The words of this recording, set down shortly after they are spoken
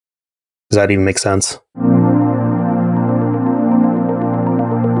Does that even make sense?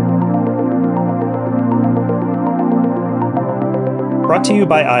 Brought to you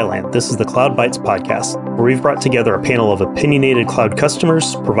by iland. This is the CloudBytes Podcast, where we've brought together a panel of opinionated cloud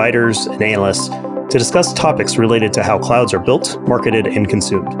customers, providers, and analysts to discuss topics related to how clouds are built, marketed, and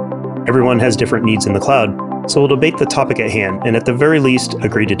consumed. Everyone has different needs in the cloud, so we'll debate the topic at hand and at the very least,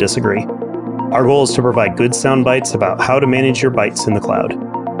 agree to disagree. Our goal is to provide good sound bites about how to manage your bytes in the cloud.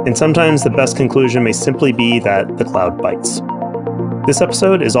 And sometimes the best conclusion may simply be that the cloud bites. This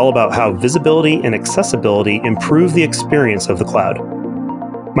episode is all about how visibility and accessibility improve the experience of the cloud.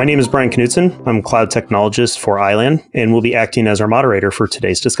 My name is Brian Knudtson. I'm Cloud Technologist for iland and will be acting as our moderator for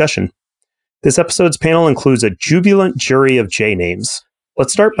today's discussion. This episode's panel includes a jubilant jury of J names.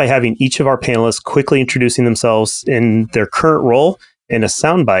 Let's start by having each of our panelists quickly introducing themselves in their current role and a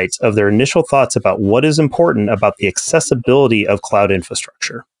soundbite of their initial thoughts about what is important about the accessibility of cloud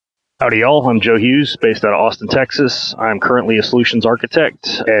infrastructure. Howdy, y'all. I'm Joe Hughes, based out of Austin, Texas. I'm currently a solutions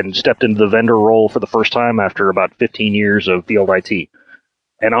architect and stepped into the vendor role for the first time after about 15 years of field IT.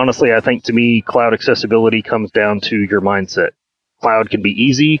 And honestly, I think to me, cloud accessibility comes down to your mindset. Cloud can be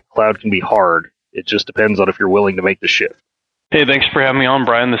easy, cloud can be hard. It just depends on if you're willing to make the shift. Hey, thanks for having me on,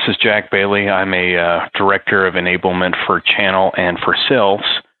 Brian. This is Jack Bailey. I'm a director of enablement for channel and for sales.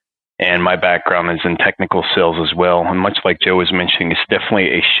 And my background is in technical sales as well. And much like Joe was mentioning, it's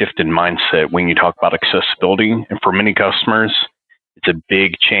definitely a shift in mindset when you talk about accessibility. And for many customers, it's a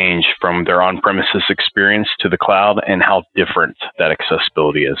big change from their on-premises experience to the cloud and how different that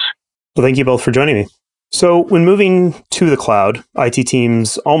accessibility is. Well, thank you both for joining me. So when moving to the cloud, IT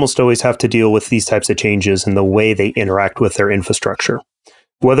teams almost always have to deal with these types of changes in the way they interact with their infrastructure.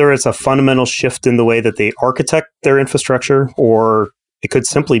 Whether it's a fundamental shift in the way that they architect their infrastructure, or it could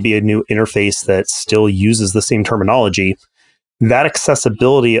simply be a new interface that still uses the same terminology, that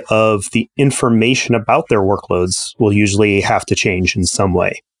accessibility of the information about their workloads will usually have to change in some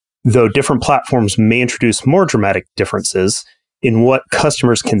way. Though different platforms may introduce more dramatic differences in what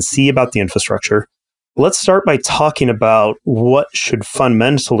customers can see about the infrastructure, let's start by talking about what should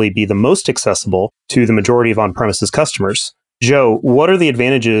fundamentally be the most accessible to the majority of on-premises customers. Joe, what are the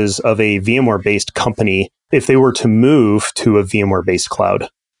advantages of a VMware-based company if they were to move to a VMware-based cloud?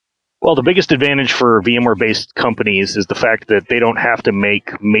 Well, the biggest advantage for VMware-based companies is the fact that they don't have to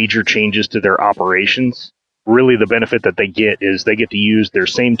make major changes to their operations. Really, the benefit that they get is they get to use their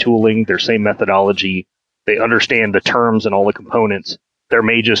same tooling, their same methodology. They understand the terms and all the components. There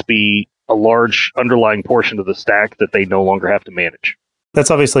may just be a large underlying portion of the stack that they no longer have to manage. That's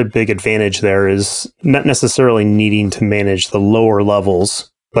obviously a big advantage there, is not necessarily needing to manage the lower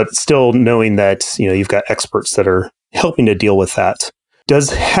levels, but still knowing that, you've got experts that are helping to deal with that.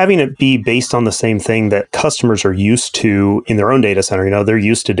 Does having it be based on the same thing that customers are used to in their own data center, they're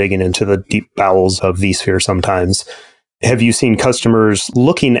used to digging into the deep bowels of vSphere sometimes. Have you seen customers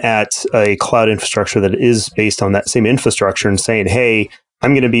looking at a cloud infrastructure that is based on that same infrastructure and saying, hey,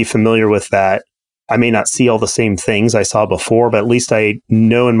 I'm going to be familiar with that. I may not see all the same things I saw before, but at least I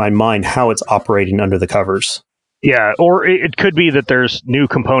know in my mind how it's operating under the covers? Yeah, or it could be that there's new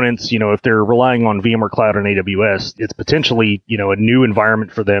components, if they're relying on VMware Cloud and AWS, it's potentially, a new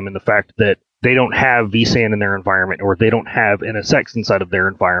environment for them in the fact that they don't have vSAN in their environment or they don't have NSX inside of their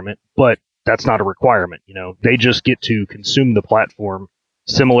environment, but that's not a requirement. They just get to consume the platform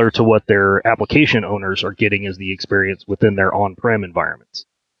similar to what their application owners are getting as the experience within their on-prem environments.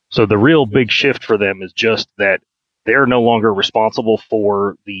 So the real big shift for them is just that they're no longer responsible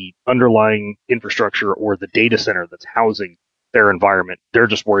for the underlying infrastructure or the data center that's housing their environment. They're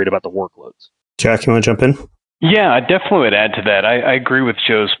just worried about the workloads. Jack, you want to jump in? Yeah, I definitely would add to that. I agree with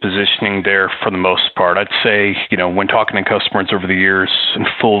Joe's positioning there for the most part. I'd say, when talking to customers over the years, in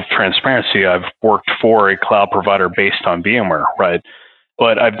full transparency, I've worked for a cloud provider based on VMware, right?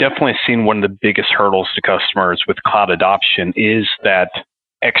 But I've definitely seen one of the biggest hurdles to customers with cloud adoption is that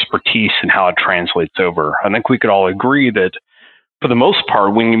expertise and how it translates over. I think we could all agree that for the most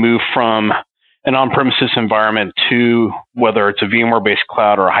part, when you move from an on-premises environment to whether it's a VMware-based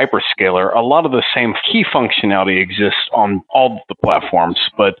cloud or a hyperscaler, a lot of the same key functionality exists on all of the platforms,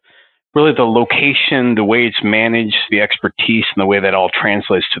 but really the location, the way it's managed, the expertise, and the way that all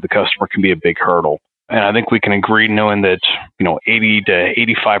translates to the customer can be a big hurdle. And I think we can agree knowing that, 80 to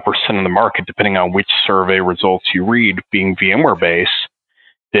 85% of the market, depending on which survey results you read, being VMware-based,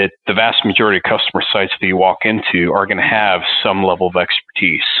 that the vast majority of customer sites that you walk into are going to have some level of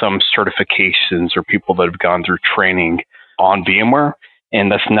expertise, some certifications or people that have gone through training on VMware. And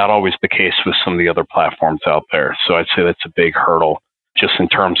that's not always the case with some of the other platforms out there. So I'd say that's a big hurdle just in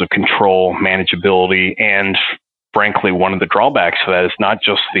terms of control, manageability, and frankly, one of the drawbacks of that is not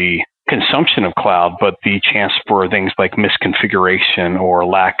just the consumption of cloud, but the chance for things like misconfiguration or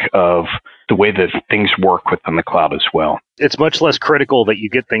lack of the way that things work within the cloud as well. It's much less critical that you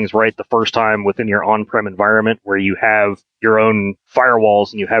get things right the first time within your on-prem environment where you have your own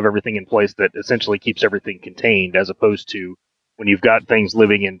firewalls and you have everything in place that essentially keeps everything contained, as opposed to when you've got things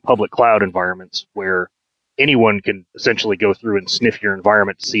living in public cloud environments where anyone can essentially go through and sniff your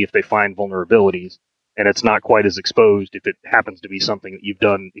environment to see if they find vulnerabilities. And it's not quite as exposed if it happens to be something that you've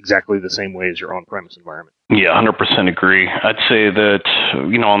done exactly the same way as your on-premise environment. Yeah, 100% agree. I'd say that,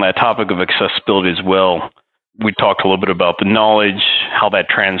 on that topic of accessibility as well, we talked a little bit about the knowledge, how that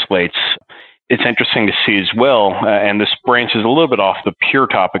translates. It's interesting to see as well, and this branches a little bit off the pure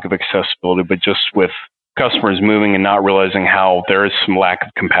topic of accessibility, but just with customers moving and not realizing how there is some lack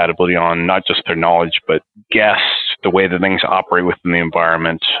of compatibility on not just their knowledge, but guests, the way that things operate within the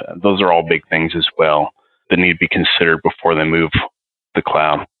environment. Those are all big things as well that need to be considered before they move the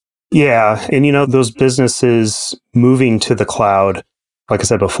cloud. Yeah. And, those businesses moving to the cloud, like I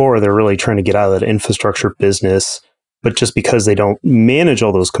said before, they're really trying to get out of that infrastructure business. But just because they don't manage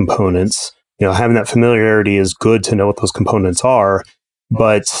all those components, having that familiarity is good to know what those components are.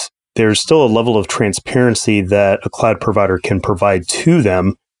 But there's still a level of transparency that a cloud provider can provide to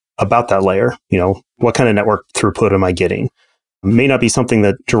them about that layer. What kind of network throughput am I getting? It may not be something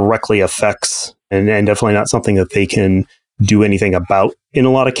that directly affects, and definitely not something that they can do anything about in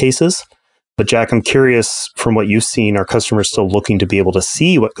a lot of cases. But Jack, I'm curious, from what you've seen, are customers still looking to be able to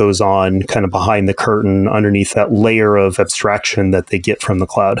see what goes on kind of behind the curtain underneath that layer of abstraction that they get from the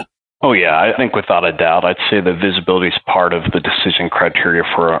cloud? Oh, yeah. I think without a doubt, I'd say that visibility is part of the decision criteria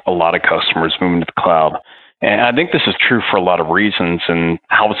for a lot of customers moving to the cloud. And I think this is true for a lot of reasons, and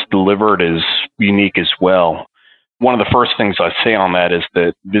how it's delivered is unique as well. One of the first things I say on that is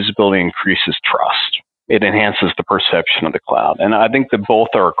that visibility increases trust. It enhances the perception of the cloud. And I think that both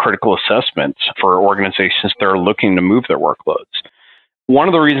are critical assessments for organizations that are looking to move their workloads. One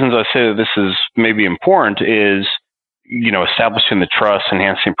of the reasons I say that this is maybe important is, establishing the trust,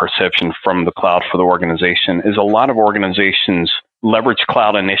 enhancing perception from the cloud for the organization is a lot of organizations leverage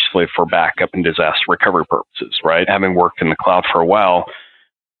cloud initially for backup and disaster recovery purposes, right? Having worked in the cloud for a while,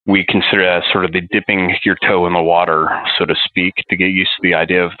 we consider that sort of the dipping your toe in the water, so to speak, to get used to the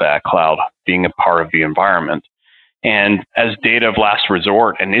idea of that cloud being a part of the environment. And as data of last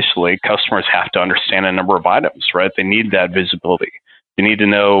resort, initially, customers have to understand a number of items, right? They need that visibility. They need to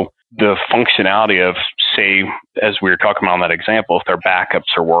know the functionality of, say, as we were talking about in that example, if their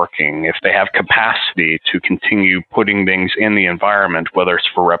backups are working, if they have capacity to continue putting things in the environment, whether it's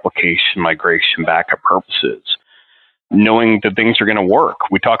for replication, migration, backup purposes, knowing that things are going to work.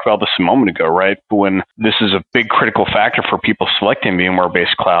 We talked about this a moment ago, right? When this is a big critical factor for people selecting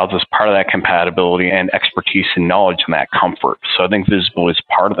VMware-based clouds as part of that compatibility and expertise and knowledge and that comfort. So I think visibility is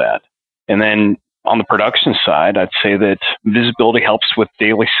part of that. And then on the production side, I'd say that visibility helps with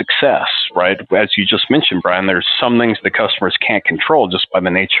daily success, right? As you just mentioned, Brian, there's some things the customers can't control just by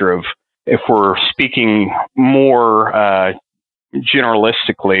the nature of, if we're speaking more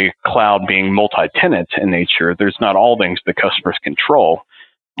generalistically, cloud being multi-tenant in nature, there's not all things the customers control.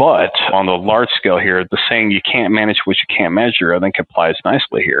 But on the large scale here, the saying you can't manage what you can't measure, I think applies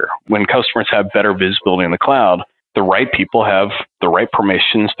nicely here. When customers have better visibility in the cloud, the right people have the right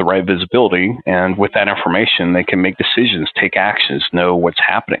permissions, the right visibility, and with that information, they can make decisions, take actions, know what's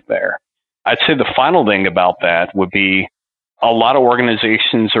happening there. I'd say the final thing about that would be a lot of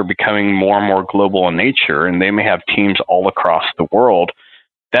organizations are becoming more and more global in nature, and they may have teams all across the world.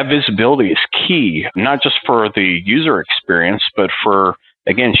 That visibility is key, not just for the user experience, but for,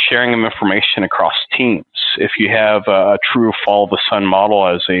 again, sharing of information across teams. If you have a true follow-the-sun model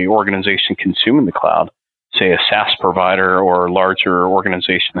as an organization consuming the cloud, say a SaaS provider or a larger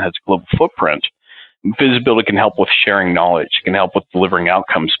organization that has a global footprint, visibility can help with sharing knowledge, can help with delivering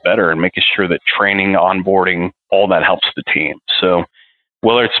outcomes better and making sure that training, onboarding, all that helps the team. So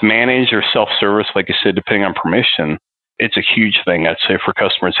whether it's managed or self-service, like I said, depending on permission, it's a huge thing, I'd say, for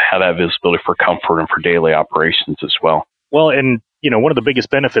customers to have that visibility for comfort and for daily operations as well. Well, and one of the biggest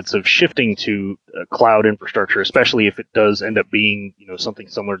benefits of shifting to cloud infrastructure, especially if it does end up being, something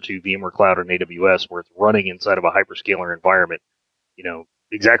similar to VMware Cloud or AWS, where it's running inside of a hyperscaler environment,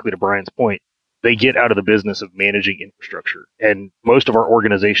 exactly to Brian's point, they get out of the business of managing infrastructure. And most of our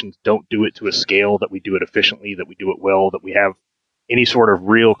organizations don't do it to a scale that we do it efficiently, that we do it well, that we have any sort of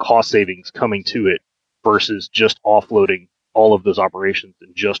real cost savings coming to it versus just offloading all of those operations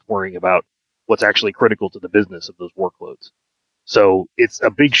and just worrying about what's actually critical to the business of those workloads. So it's a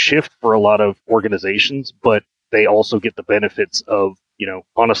big shift for a lot of organizations, but they also get the benefits of,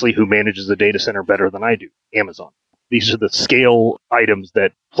 honestly, who manages the data center better than I do? Amazon. these are the scale items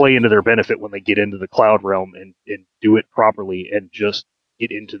that play into their benefit when they get into the cloud realm and do it properly and just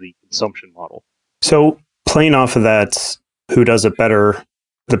get into the consumption model. So playing off of that, who does it better?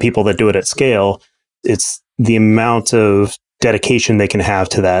 The people that do it at scale. It's the amount of dedication they can have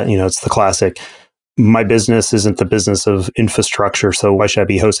to that. It's the classic, my business isn't the business of infrastructure, so why should I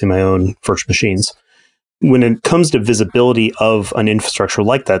be hosting my own virtual machines? When it comes to visibility of an infrastructure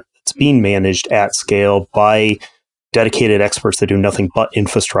like that, it's being managed at scale by dedicated experts that do nothing but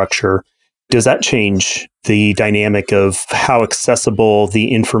infrastructure. Does that change the dynamic of how accessible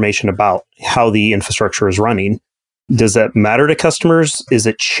the information about how the infrastructure is running? Does that matter to customers? Is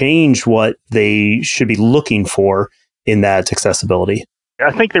it change what they should be looking for in that accessibility?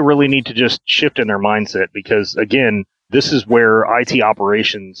 I think they really need to just shift in their mindset because, again, this is where IT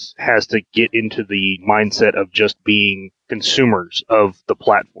operations has to get into the mindset of just being consumers of the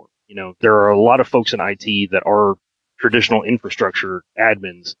platform. There are a lot of folks in IT that are traditional infrastructure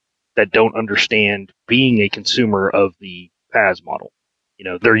admins that don't understand being a consumer of the PaaS model.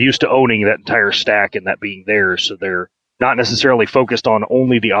 They're used to owning that entire stack and that being theirs, so they're not necessarily focused on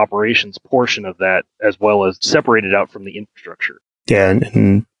only the operations portion of that as well as separated out from the infrastructure. Yeah,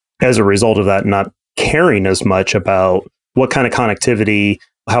 and as a result of that, not caring as much about what kind of connectivity,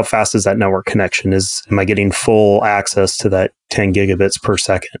 how fast is that network connection? Am I getting full access to that 10 gigabits per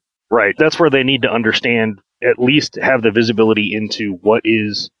second? Right. That's where they need to understand, at least have the visibility into what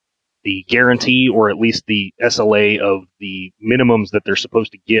is the guarantee or at least the SLA of the minimums that they're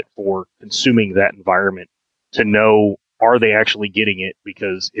supposed to get for consuming that environment to know, are they actually getting it?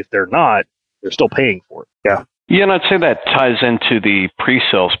 Because if they're not, they're still paying for it. Yeah. Yeah, and I'd say that ties into the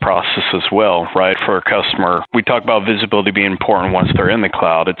pre-sales process as well, right? For a customer, we talk about visibility being important once they're in the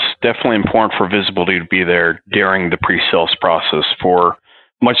cloud. It's definitely important for visibility to be there during the pre-sales process for,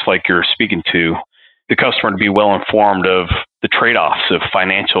 much like you're speaking to, the customer to be well informed of the trade-offs of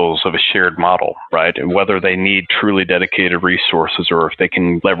financials of a shared model, right? And whether they need truly dedicated resources or if they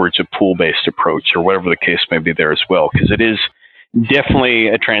can leverage a pool-based approach or whatever the case may be there as well, because it is definitely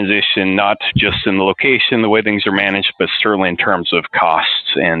a transition, not just in the location, the way things are managed, but certainly in terms of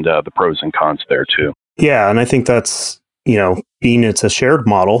costs and the pros and cons there too. Yeah, and I think that's, being it's a shared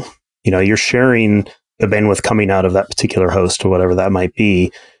model, you're sharing the bandwidth coming out of that particular host or whatever that might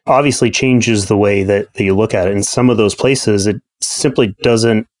be, obviously changes the way that you look at it. In some of those places, it simply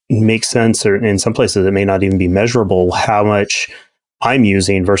doesn't make sense, or in some places, it may not even be measurable how much I'm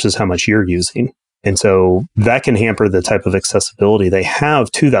using versus how much you're using. And so that can hamper the type of accessibility they have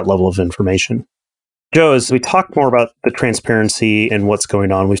to that level of information. Joe, as we talk more about the transparency and what's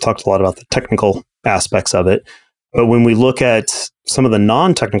going on, we've talked a lot about the technical aspects of it. But when we look at some of the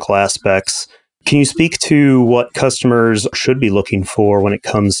non-technical aspects, can you speak to what customers should be looking for when it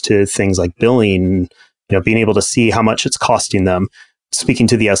comes to things like billing, being able to see how much it's costing them? Speaking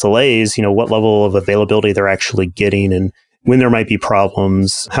to the SLAs, what level of availability they're actually getting and when there might be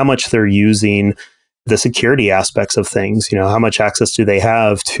problems, how much they're using, the security aspects of things, how much access do they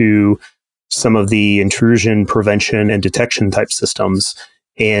have to some of the intrusion prevention and detection type systems.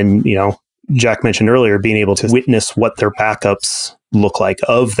 And, Jack mentioned earlier, being able to witness what their backups look like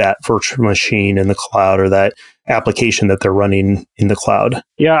of that virtual machine in the cloud or that application that they're running in the cloud.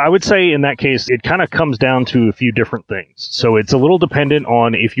 Yeah, I would say in that case, it kind of comes down to a few different things. So it's a little dependent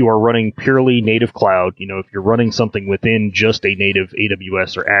on if you are running purely native cloud, if you're running something within just a native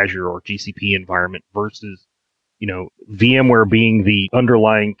AWS or Azure or GCP environment versus, VMware being the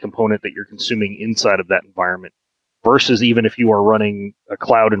underlying component that you're consuming inside of that environment. Versus even if you are running a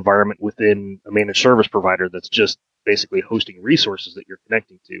cloud environment within a managed service provider that's just basically hosting resources that you're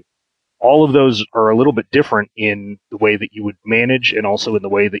connecting to. All of those are a little bit different in the way that you would manage and also in the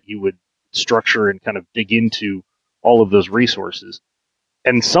way that you would structure and kind of dig into all of those resources.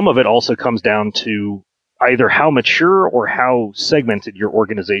 And some of it also comes down to either how mature or how segmented your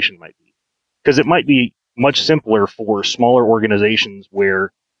organization might be. Because it might be much simpler for smaller organizations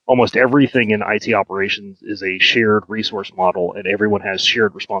where almost everything in IT operations is a shared resource model and everyone has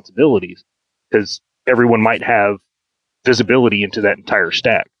shared responsibilities because everyone might have visibility into that entire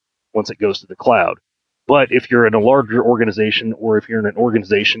stack once it goes to the cloud. But if you're in a larger organization or if you're in an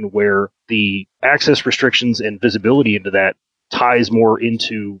organization where the access restrictions and visibility into that ties more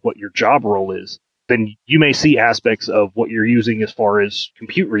into what your job role is, then you may see aspects of what you're using as far as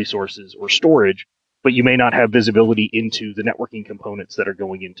compute resources or storage, but you may not have visibility into the networking components that are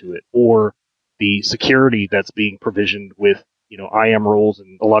going into it or the security that's being provisioned with, IAM roles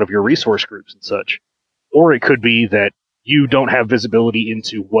and a lot of your resource groups and such. Or it could be that you don't have visibility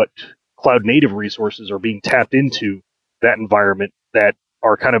into what cloud native resources are being tapped into that environment that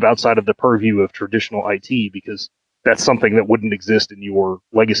are kind of outside of the purview of traditional IT because that's something that wouldn't exist in your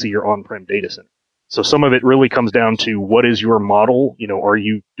legacy or on-prem data center. So some of it really comes down to what is your model? Are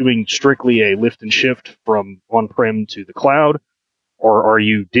you doing strictly a lift and shift from on-prem to the cloud? Or are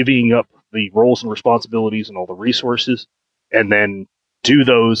you divvying up the roles and responsibilities and all the resources? And then do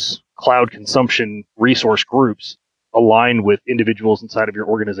those cloud consumption resource groups align with individuals inside of your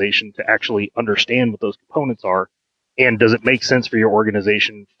organization to actually understand what those components are? And does it make sense for your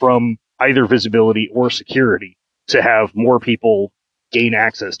organization from either visibility or security to have more people gain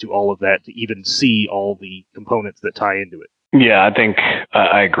access to all of that to even see all the components that tie into it? Yeah, I think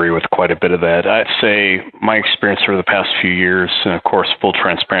I agree with quite a bit of that. I'd say my experience over the past few years, and of course, full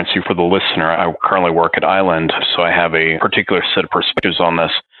transparency for the listener, I currently work at Iland, so I have a particular set of perspectives on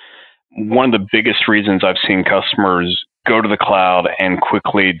this. One of the biggest reasons I've seen customers go to the cloud and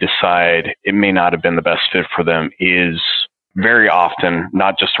quickly decide it may not have been the best fit for them is very often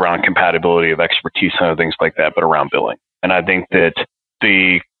not just around compatibility of expertise and other things like that, but around billing. And I think that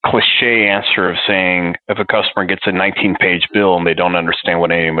the cliche answer of saying if a customer gets a 19-page bill and they don't understand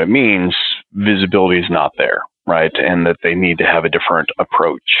what any of it means, visibility is not there, right? And that they need to have a different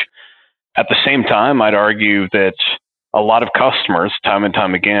approach. At the same time, I'd argue that a lot of customers, time and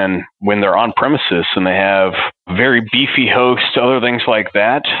time again, when they're on premises and they have very beefy hosts, other things like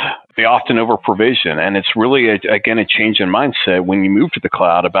that, they often over provision. And it's really, again, a change in mindset when you move to the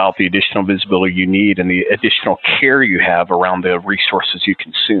cloud about the additional visibility you need and the additional care you have around the resources you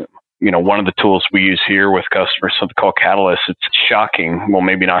consume. One of the tools we use here with customers, something called Catalyst, it's shocking. Well,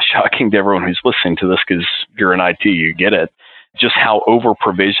 maybe not shocking to everyone who's listening to this because you're in IT, you get it. Just how over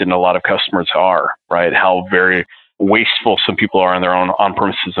provisioned a lot of customers are, right? How very wasteful some people are in their own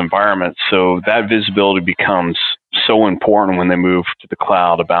on-premises environment. So that visibility becomes so important when they move to the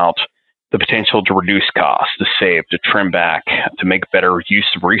cloud about the potential to reduce costs, to save, to trim back, to make better use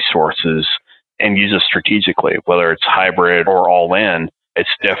of resources and use it strategically, whether it's hybrid or all in. It's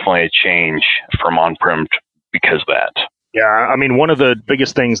definitely a change from on-prem because of that. Yeah, I mean, one of the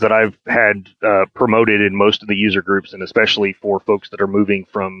biggest things that I've had promoted in most of the user groups, and especially for folks that are moving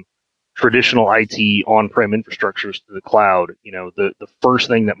from traditional IT on-prem infrastructures to the cloud, the first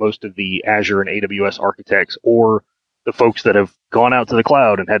thing that most of the Azure and AWS architects or the folks that have gone out to the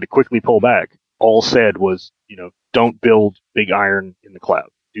cloud and had to quickly pull back all said was, don't build big iron in the cloud.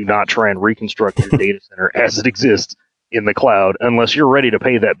 Do not try and reconstruct your data center as it exists in the cloud unless you're ready to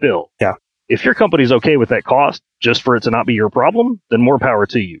pay that bill. Yeah. If your company's okay with that cost, just for it to not be your problem, then more power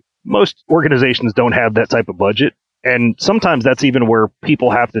to you. Most organizations don't have that type of budget. And sometimes that's even where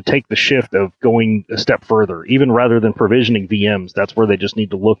people have to take the shift of going a step further. Even rather than provisioning VMs, that's where they just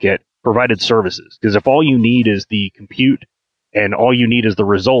need to look at provided services. Because if all you need is the compute and all you need is the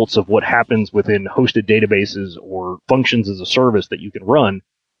results of what happens within hosted databases or functions as a service that you can run,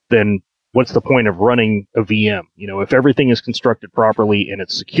 then what's the point of running a VM? If everything is constructed properly and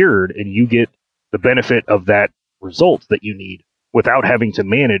it's secured and you get the benefit of that result that you need without having to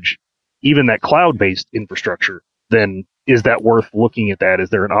manage even that cloud-based infrastructure, then is that worth looking at that? Is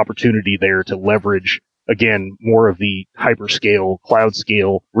there an opportunity there to leverage, again, more of the hyperscale, cloud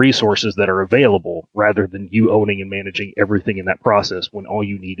scale resources that are available rather than you owning and managing everything in that process when all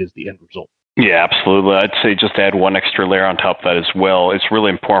you need is the end result? Yeah, absolutely. I'd say just add one extra layer on top of that as well. It's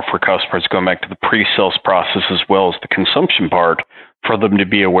really important for customers going back to the pre-sales process as well as the consumption part for them to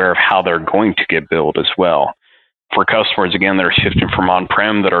be aware of how they're going to get billed as well. For customers, again, that are shifting from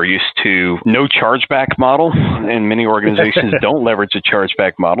on-prem that are used to no chargeback model, and many organizations don't leverage a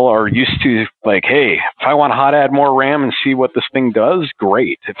chargeback model, are used to like, hey, if I want to hot add more RAM and see what this thing does,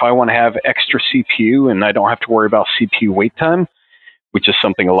 great. If I want to have extra CPU and I don't have to worry about CPU wait time, which is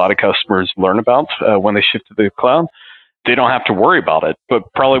something a lot of customers learn about when they shift to the cloud, they don't have to worry about it. But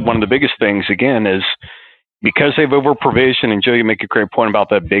probably one of the biggest things, again, is because they've over-provisioned, and Joe, you make a great point about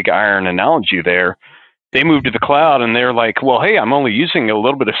that big iron analogy there, they move to the cloud and they're like, well, hey, I'm only using a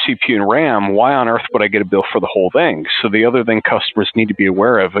little bit of CPU and RAM. Why on earth would I get a bill for the whole thing? So the other thing customers need to be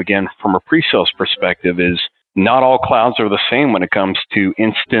aware of, again, from a pre-sales perspective, is not all clouds are the same when it comes to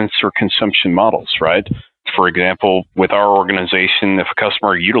instance or consumption models, right? For example, with our organization, if a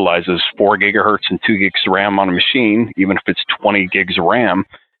customer utilizes 4 gigahertz and 2 gigs of RAM on a machine, even if it's 20 gigs of RAM,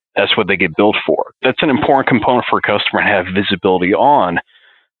 that's what they get billed for. That's an important component for a customer to have visibility on,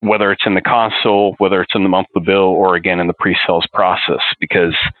 whether it's in the console, whether it's in the monthly bill, or again in the pre-sales process,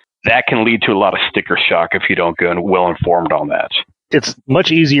 because that can lead to a lot of sticker shock if you don't go well informed on that. It's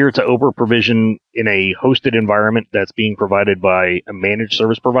much easier to over-provision in a hosted environment that's being provided by a managed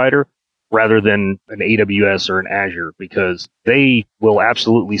service provider rather than an AWS or an Azure, because they will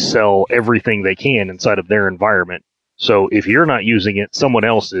absolutely sell everything they can inside of their environment. So if you're not using it, someone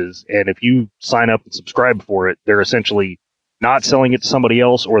else is. And if you sign up and subscribe for it, they're essentially not selling it to somebody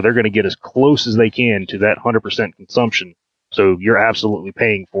else, or they're going to get as close as they can to that 100% consumption. So you're absolutely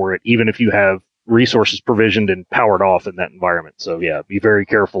paying for it, even if you have resources provisioned and powered off in that environment. So yeah, be very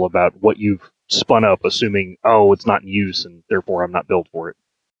careful about what you've spun up, assuming, oh, it's not in use and therefore I'm not billed for it.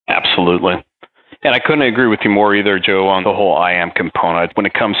 Absolutely. And I couldn't agree with you more either, Joe, on the whole IAM component. When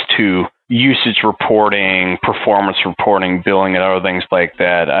it comes to usage reporting, performance reporting, billing, and other things like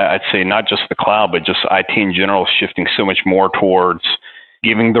that, I'd say not just the cloud, but just IT in general shifting so much more towards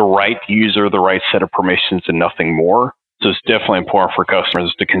giving the right user the right set of permissions and nothing more. So it's definitely important for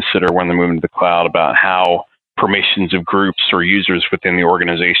customers to consider when they're moving to the cloud about how permissions of groups or users within the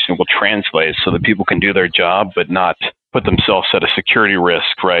organization will translate so that people can do their job but not put themselves at a security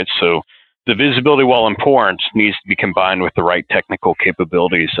risk, right? So the visibility, while important, needs to be combined with the right technical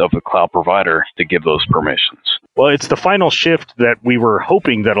capabilities of the cloud provider to give those permissions. Well, it's the final shift that we were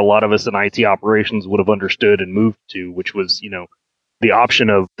hoping that a lot of us in IT operations would have understood and moved to, which was, the option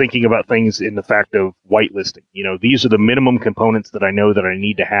of thinking about things in the fact of whitelisting. These are the minimum components that I know that I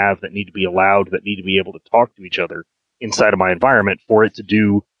need to have, that need to be allowed, that need to be able to talk to each other inside of my environment for it to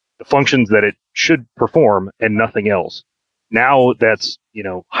do the functions that it should perform and nothing else. Now that's,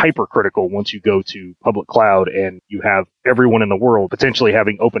 hypercritical once you go to public cloud and you have everyone in the world potentially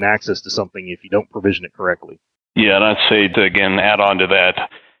having open access to something if you don't provision it correctly. Yeah, and I'd say to, again, add on to that,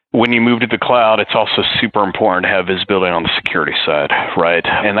 when you move to the cloud, it's also super important to have visibility on the security side, right?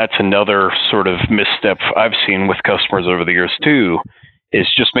 And that's another sort of misstep I've seen with customers over the years too, is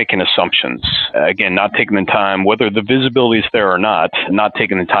just making assumptions. Again, not taking the time, whether the visibility is there or not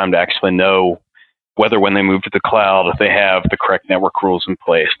taking the time to actually know whether when they move to the cloud, if they have the correct network rules in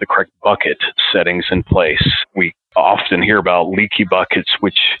place, the correct bucket settings in place. We often hear about leaky buckets,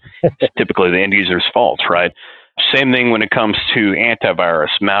 which is typically the end user's fault, right? Same thing when it comes to antivirus,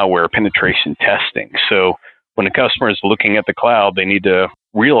 malware, penetration testing. So when a customer is looking at the cloud, they need to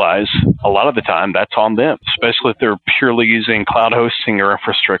realize a lot of the time that's on them, especially if they're purely using cloud hosting or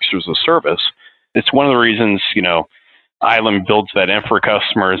infrastructure as a service. It's one of the reasons, Island builds that in for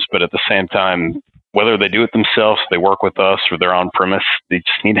customers, but at the same time, whether they do it themselves, they work with us, or they're on-premise, they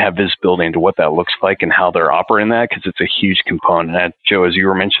just need to have visibility into what that looks like and how they're operating that, because it's a huge component. And Joe, as you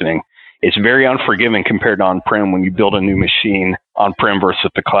were mentioning, it's very unforgiving compared to on-prem when you build a new machine on-prem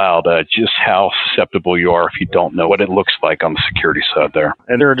versus the cloud, just how susceptible you are if you don't know what it looks like on the security side there.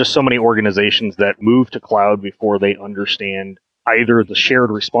 And there are just so many organizations that move to cloud before they understand either the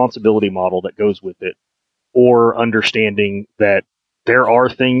shared responsibility model that goes with it, or understanding that there are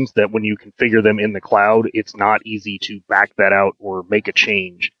things that when you configure them in the cloud, it's not easy to back that out or make a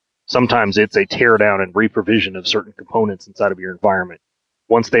change. Sometimes it's a tear down and reprovision of certain components inside of your environment.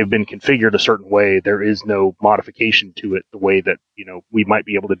 Once they've been configured a certain way, there is no modification to it the way that, we might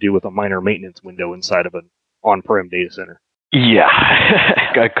be able to do with a minor maintenance window inside of an on-prem data center. Yeah,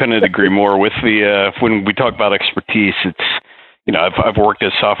 I couldn't agree more with when we talk about expertise, it's, I've worked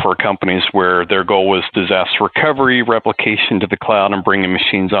at software companies where their goal was disaster recovery, replication to the cloud, and bringing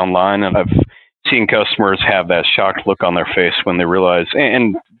machines online. And I've seen customers have that shocked look on their face when they realize,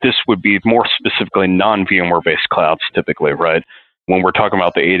 and this would be more specifically non-VMware based clouds typically, right? When we're talking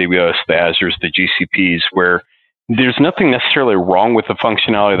about the AWS, the Azures, the GCPs, where there's nothing necessarily wrong with the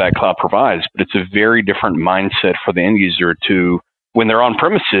functionality that cloud provides, but it's a very different mindset for the end user to, when they're on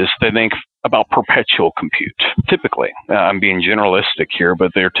premises, they think about perpetual compute. Typically, I'm being generalistic here,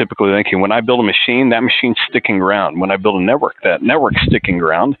 but they're typically thinking, when I build a machine, that machine's sticking around. When I build a network, that network's sticking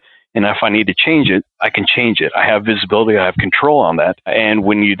around. And if I need to change it, I can change it. I have visibility. I have control on that. And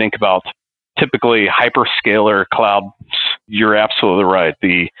when you think about typically hyperscaler clouds, you're absolutely right.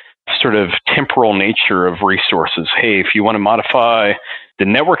 The sort of temporal nature of resources. Hey, if you want to modify the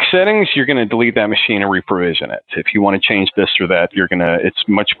network settings, you're going to delete that machine and reprovision it. If you want to change this or that, it's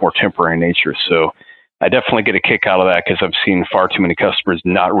much more temporary in nature. So I definitely get a kick out of that because I've seen far too many customers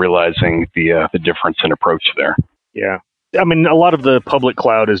not realizing the difference in approach there. Yeah. I mean, a lot of the public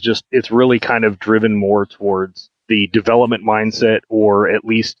cloud is it's really kind of driven more towards the development mindset, or at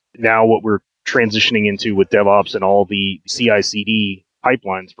least now what we're transitioning into with DevOps and all the CI/CD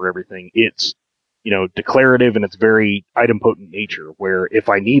pipelines for everything. It's, declarative, and it's very idempotent nature, where if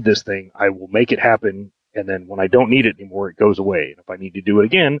I need this thing, I will make it happen. And then when I don't need it anymore, it goes away. And if I need to do it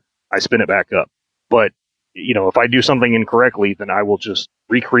again, I spin it back up. But, if I do something incorrectly, then I will just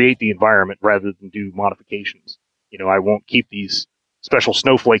recreate the environment rather than do modifications. I won't keep these special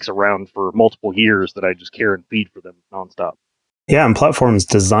snowflakes around for multiple years that I just care and feed for them nonstop. Yeah, and platforms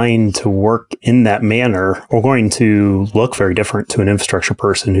designed to work in that manner are going to look very different to an infrastructure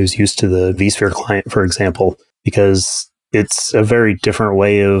person who's used to the vSphere client, for example. because it's a very different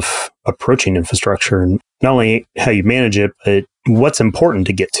way of approaching infrastructure, and not only how you manage it, but what's important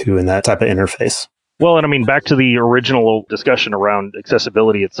to get to in that type of interface. Well, and I mean, back to the original discussion around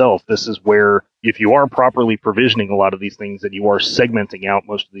accessibility itself, this is where if you are properly provisioning a lot of these things and you are segmenting out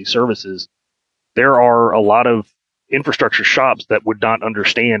most of these services, there are a lot of infrastructure shops that would not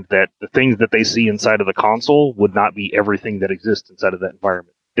understand that the things that they see inside of the console would not be everything that exists inside of that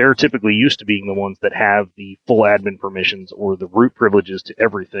environment. They're typically used to being the ones that have the full admin permissions or the root privileges to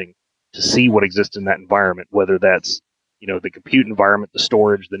everything to see what exists in that environment, whether that's, the compute environment, the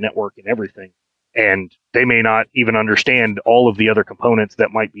storage, the network, and everything. And they may not even understand all of the other components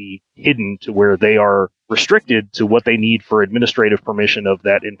that might be hidden to where they are restricted to what they need for administrative permission of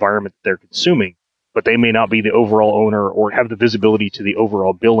that environment that they're consuming, but they may not be the overall owner or have the visibility to the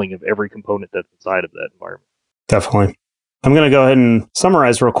overall billing of every component that's inside of that environment. Definitely. I'm going to go ahead and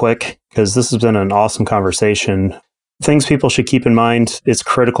summarize real quick because this has been an awesome conversation. Things people should keep in mind, it's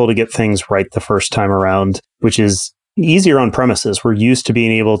critical to get things right the first time around, which is easier on premises. We're used to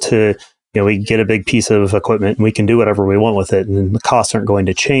being able to we get a big piece of equipment and we can do whatever we want with it, and the costs aren't going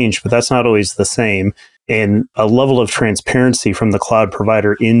to change, but that's not always the same. And a level of transparency from the cloud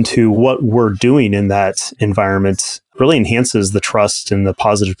provider into what we're doing in that environment really enhances the trust and the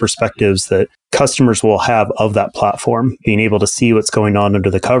positive perspectives that customers will have of that platform. Being able to see what's going on under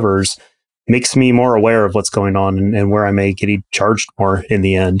the covers makes me more aware of what's going on and where I may get charged more in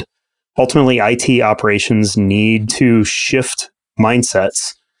the end. Ultimately, IT operations need to shift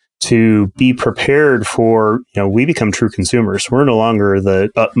mindsets to be prepared for, we become true consumers. We're no longer the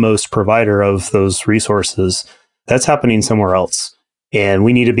utmost provider of those resources. That's happening somewhere else. And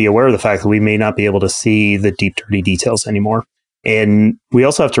we need to be aware of the fact that we may not be able to see the deep, dirty details anymore. And we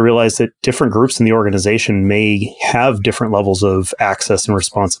also have to realize that different groups in the organization may have different levels of access and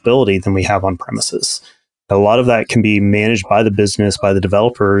responsibility than we have on premises. A lot of that can be managed by the business, by the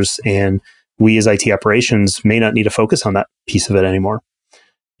developers, and we as IT operations may not need to focus on that piece of it anymore.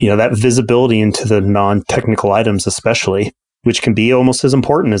 That visibility into the non-technical items especially, which can be almost as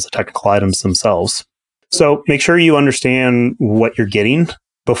important as the technical items themselves. So make sure you understand what you're getting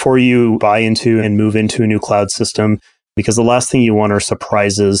before you buy into and move into a new cloud system, because the last thing you want are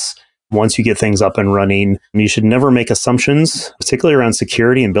surprises once you get things up and running. You should never make assumptions, particularly around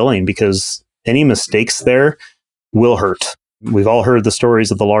security and billing, because any mistakes there will hurt. We've all heard the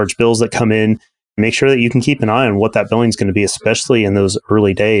stories of the large bills that come in. Make sure that you can keep an eye on what that billing is going to be, especially in those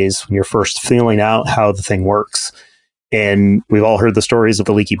early days when you're first feeling out how the thing works. And we've all heard the stories of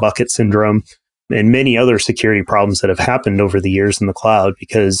the leaky bucket syndrome and many other security problems that have happened over the years in the cloud,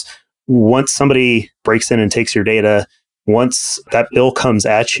 because once somebody breaks in and takes your data, once that bill comes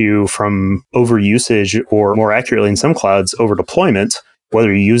at you from overusage, or more accurately in some clouds, over deployment, whether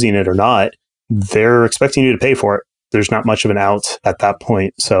you're using it or not, they're expecting you to pay for it. There's not much of an out at that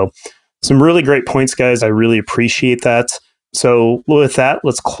point. So some really great points, guys. I really appreciate that. So with that,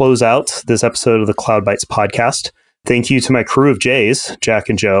 let's close out this episode of the CloudBytes podcast. Thank you to my crew of J's, Jack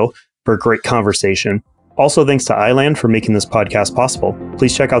and Joe, for a great conversation. Also, thanks to iland for making this podcast possible.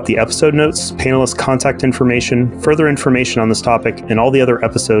 Please check out the episode notes, panelist contact information, further information on this topic, and all the other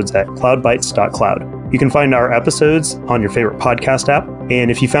episodes at cloudbytes.cloud. You can find our episodes on your favorite podcast app. And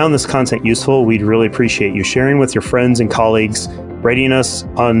if you found this content useful, we'd really appreciate you sharing with your friends and colleagues, rating us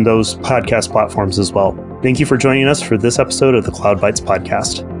on those podcast platforms as well. Thank you for joining us for this episode of the CloudBytes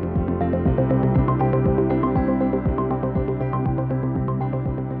Podcast.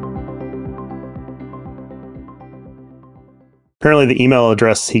 Apparently the email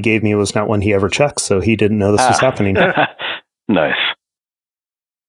address he gave me was not one he ever checked, so he didn't know this was happening. Nice.